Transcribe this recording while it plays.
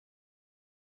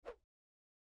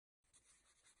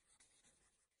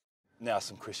Now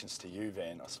some questions to you,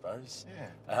 Van, I suppose.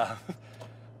 Yeah.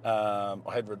 I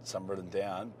had some written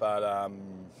down, but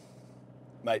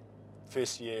mate,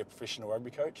 first year professional rugby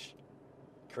coach,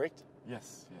 correct?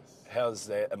 Yes. How's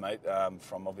that, mate,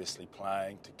 from obviously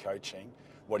playing to coaching?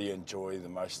 What do you enjoy the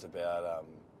most about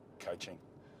coaching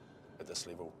at this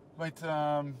level? Mate,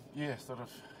 sort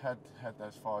of had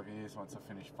those 5 years once I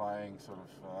finished playing, sort of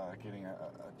getting a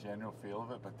general feel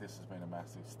of it, but this has been a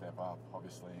massive step up,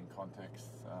 obviously, in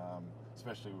context,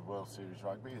 especially with World Series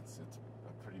Rugby. It's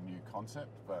a pretty new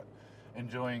concept, but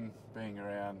enjoying being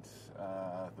around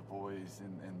the boys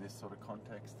in this sort of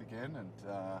context again,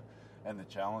 and the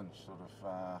challenge, sort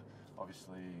of,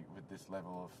 obviously, with this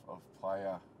level of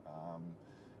player,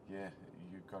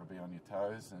 you've got to be on your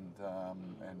toes and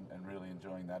really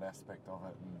enjoing that aspect of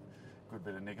it. And good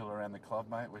bit of niggle around the club,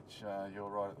 mate, which you're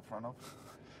right at the front of.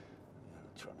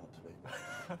 Try not to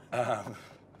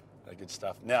be. Good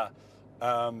stuff. Now,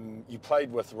 you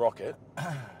played with Rocket,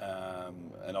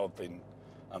 and I've been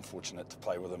unfortunate to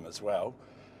play with him as well.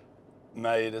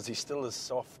 Mate, is he still as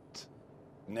soft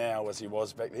now as he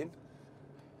was back then?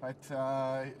 Mate,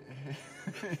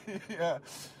 yeah.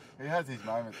 He has his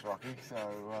moments, Rocky, so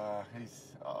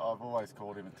I've always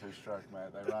called him a two-stroke,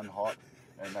 mate. They run hot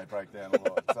and they break down a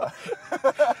lot. So.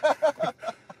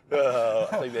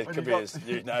 I think that could be his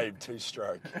new name,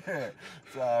 two-stroke. Yeah,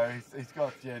 so he's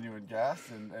got genuine gas,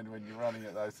 and when you're running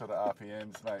at those sort of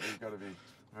RPMs, mate, you've got to be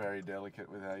very delicate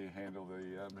with how you handle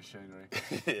the machinery.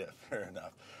 Yeah, fair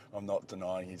enough. I'm not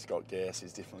denying he's got gas.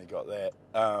 He's definitely got that.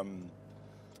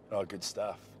 Good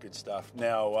stuff.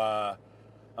 Now,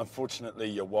 unfortunately,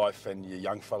 your wife and your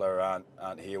young fella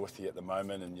aren't here with you at the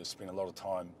moment, and you've spent a lot of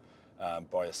time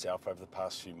by yourself over the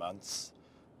past few months.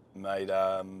 Mate,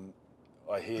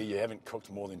 I hear you haven't cooked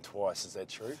more than twice. Is that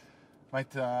true?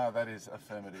 Mate, that is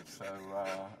affirmative. So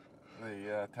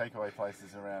the takeaway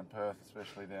places around Perth,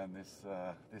 especially down this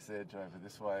edge over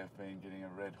this way, have been getting a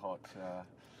red hot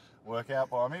workout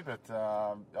by me, but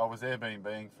I was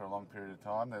Airbnb for a long period of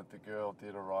time. The girl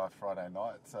did arrive Friday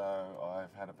night, so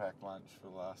I've had a packed lunch for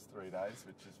the last 3 days,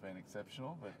 which has been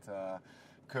exceptional. But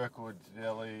Kirkwood,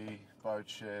 Delhi, Boat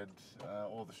Shed,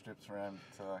 all the strips around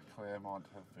Claremont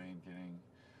have been getting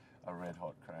a red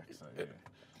hot crack. So yeah.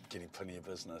 Getting plenty of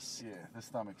business. Yeah, the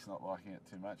stomach's not liking it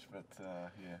too much, but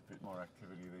a bit more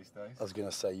activity these days. I was going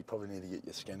to say, you probably need to get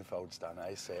your skin folds done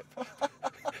ASAP.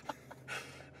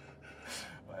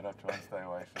 Mate, I try and stay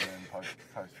away from them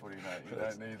post footy, mate. You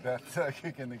don't need that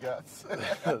kick in the guts.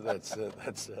 That's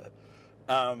it.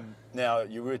 Now,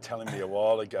 you were telling me a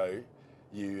while ago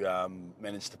you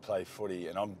managed to play footy,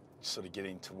 and I'm sort of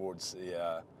getting towards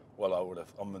the,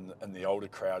 I'm in the older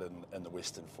crowd in the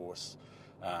Western Force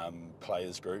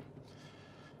players group.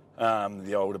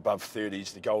 The old above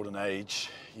 30s, the golden age.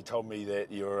 You told me that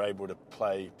you were able to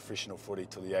play professional footy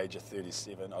till the age of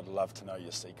 37. I'd love to know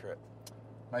your secret.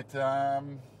 Mate,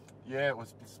 it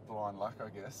was just blind luck, I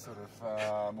guess, sort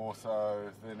of more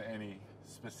so than any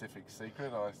specific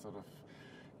secret.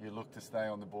 You look to stay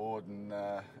on the board and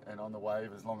on the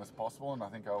wave as long as possible, and I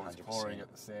think I was 100%. clawing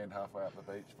at the sand halfway up the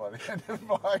beach by the end of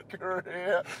my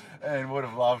career, and would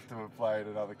have loved to have played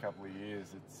another couple of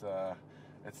years.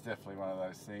 It's definitely one of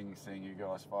those things, seeing you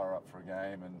guys fire up for a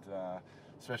game, and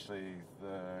especially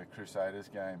the Crusaders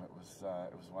game, it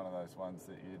was one of those ones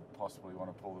that you'd possibly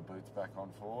want to pull the boots back on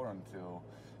for until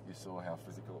you saw how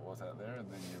physical it was out there,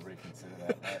 and then you reconsider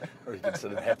that, mate.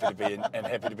 Reconsider, happy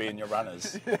to be in your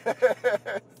runners.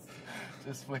 Yes.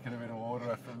 Just flicking a bit of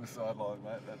water from the sideline,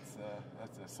 mate. That's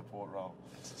a support role.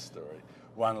 That's a story.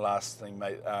 One last thing,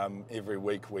 mate. Every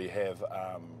week we have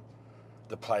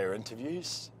the player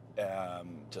interviews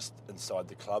just inside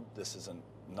the club. This isn't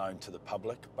known to the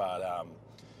public, but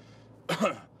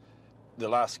the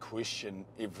last question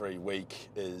every week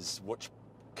is which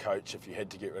coach, if you had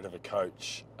to get rid of a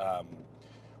coach,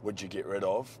 would you get rid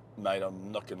of? Mate,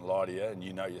 I'm not going to lie to you, and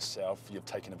you know yourself, you've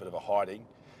taken a bit of a hiding,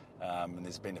 and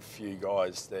there's been a few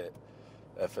guys that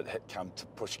if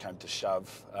push came to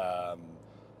shove,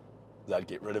 they'd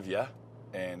get rid of you,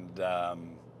 and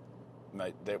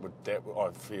mate, that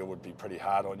I feel would be pretty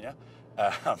hard on you.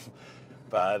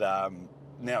 But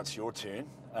now it's your turn.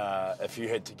 If you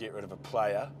had to get rid of a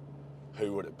player,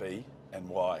 who would it be and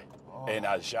why? Oh. And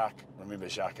Jacques, remember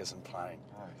Jacques isn't playing.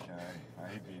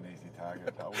 Okay, he'd be an easy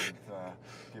target. I wouldn't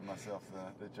give myself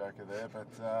the joker there,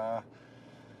 but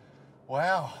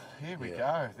wow, here we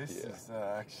go. This is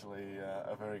actually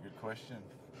a very good question.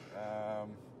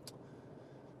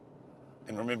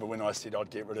 And remember when I said I'd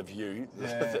get rid of you?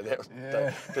 Yeah,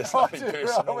 that's nothing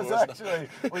personal.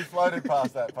 We floated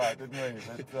past that part, didn't we?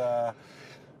 But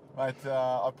mate,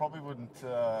 I probably wouldn't.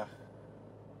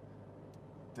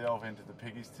 delve into the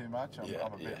piggies too much.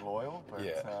 I'm a bit loyal, but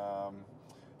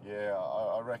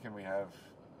I reckon we have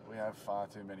far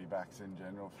too many backs in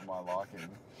general for my liking.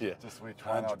 Yeah, just which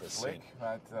one I'd flick,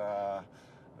 but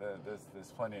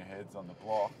there's plenty of heads on the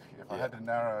block. If I had to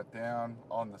narrow it down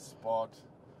on the spot,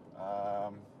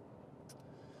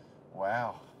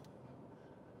 wow,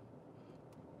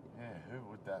 yeah, who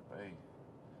would that be?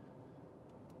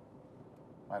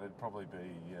 Mate, it'd probably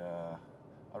be.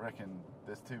 I reckon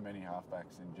there's too many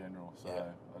halfbacks in general, so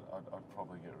I'd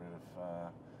probably get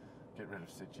rid of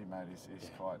Sitchy, mate. He's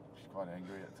quite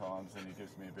angry at times, and he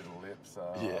gives me a bit of lip.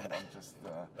 So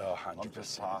I'm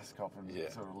just past copping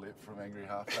sort of lip from angry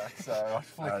halfbacks. So I'd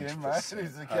flick him, mate.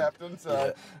 He's the captain,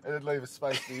 so it'd leave a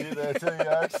space for you there too,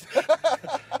 Yokes.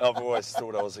 I've always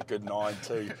thought I was a good 9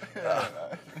 too.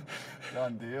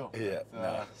 Done deal. Yeah,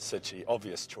 Sitchy,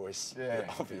 obvious choice.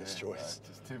 Obvious choice.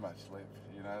 Just too much lip.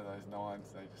 You know, those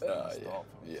 9s, they just don't stop.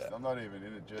 I'm not even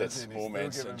in a jersey. That's small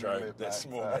man syndrome. That's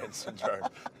small man syndrome.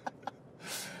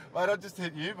 Mate, I just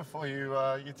hit you before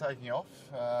you're taking off,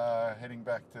 heading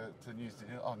back to New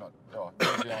Zealand.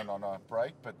 New Zealand on a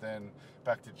break, but then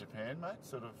back to Japan, mate.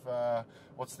 Sort of,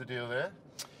 what's the deal there?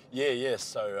 Yeah.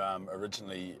 So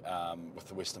originally with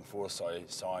the Western Force, I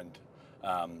signed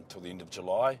till the end of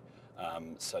July,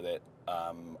 so that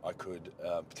I could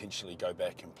potentially go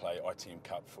back and play ITM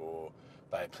Cup for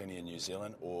Bay of Plenty in New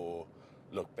Zealand, or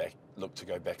look to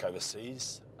go back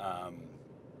overseas.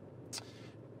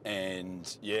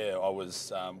 And I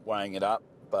was weighing it up,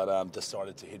 but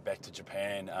decided to head back to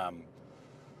Japan.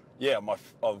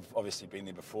 I've obviously been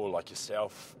there before, like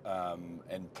yourself,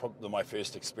 and my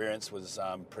first experience was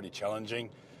pretty challenging.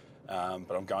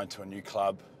 But I'm going to a new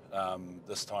club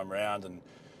this time round, and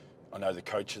I know the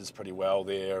coaches pretty well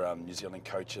there, New Zealand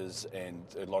coaches, and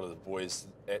a lot of the boys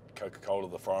at Coca-Cola,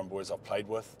 the foreign boys I've played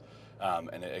with,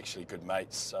 and are actually good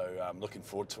mates. So I'm looking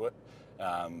forward to it.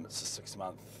 It's a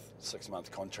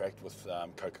 6-month contract with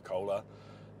Coca-Cola,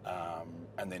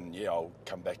 and then I'll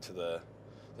come back to the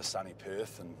sunny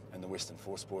Perth and the Western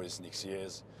Force boys next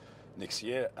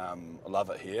year. I love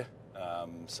it here,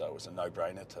 so it was a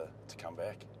no-brainer to come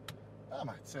back. Oh,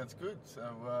 mate, sounds good.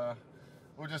 So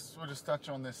we'll just touch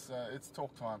on this. It's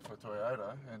talk time for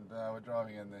Toyota, and we're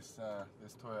driving in this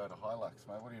Toyota Hilux,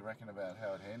 mate. What do you reckon about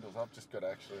how it handles? I've just got to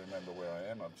actually remember where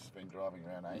I am. I've just been driving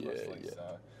around aimlessly. Yeah.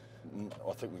 So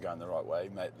I think we're going the right way,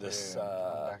 mate.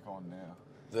 I'm back on now.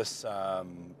 The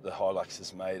Hilux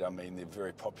is made. I mean, they're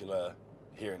very popular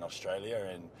here in Australia,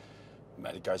 and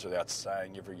mate, it goes without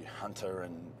saying, every hunter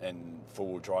and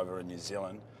four-wheel driver in New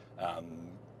Zealand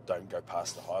don't go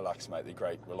past the Hilux, mate. They're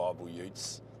great, reliable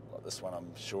utes. Like this one,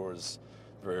 I'm sure, is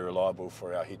very reliable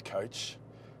for our head coach,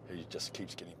 who just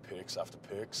keeps getting perks after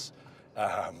perks.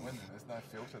 There's no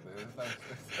filter there.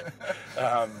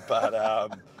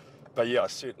 But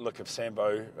look, if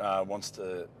Sambo wants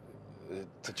to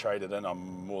trade it in,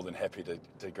 I'm more than happy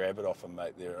to grab it off him,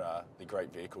 mate. They're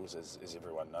great vehicles, as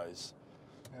everyone knows.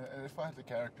 If I had to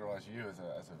characterise you as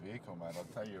a vehicle, mate,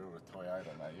 I'd say you're a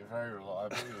Toyota, mate. You're very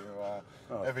reliable.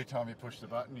 Every time you push the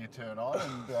button, you turn on,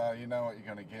 and you know what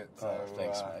you're going to get. So,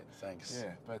 thanks, mate. Thanks.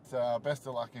 Yeah, but best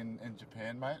of luck in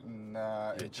Japan, mate, and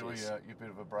enjoy your bit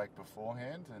of a break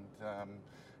beforehand, and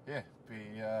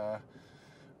be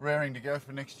raring to go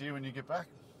for next year when you get back.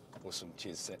 Awesome.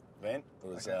 Cheers, Van. It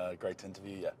was great to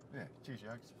interview you. Yeah, cheers,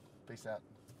 Yokes. Peace out.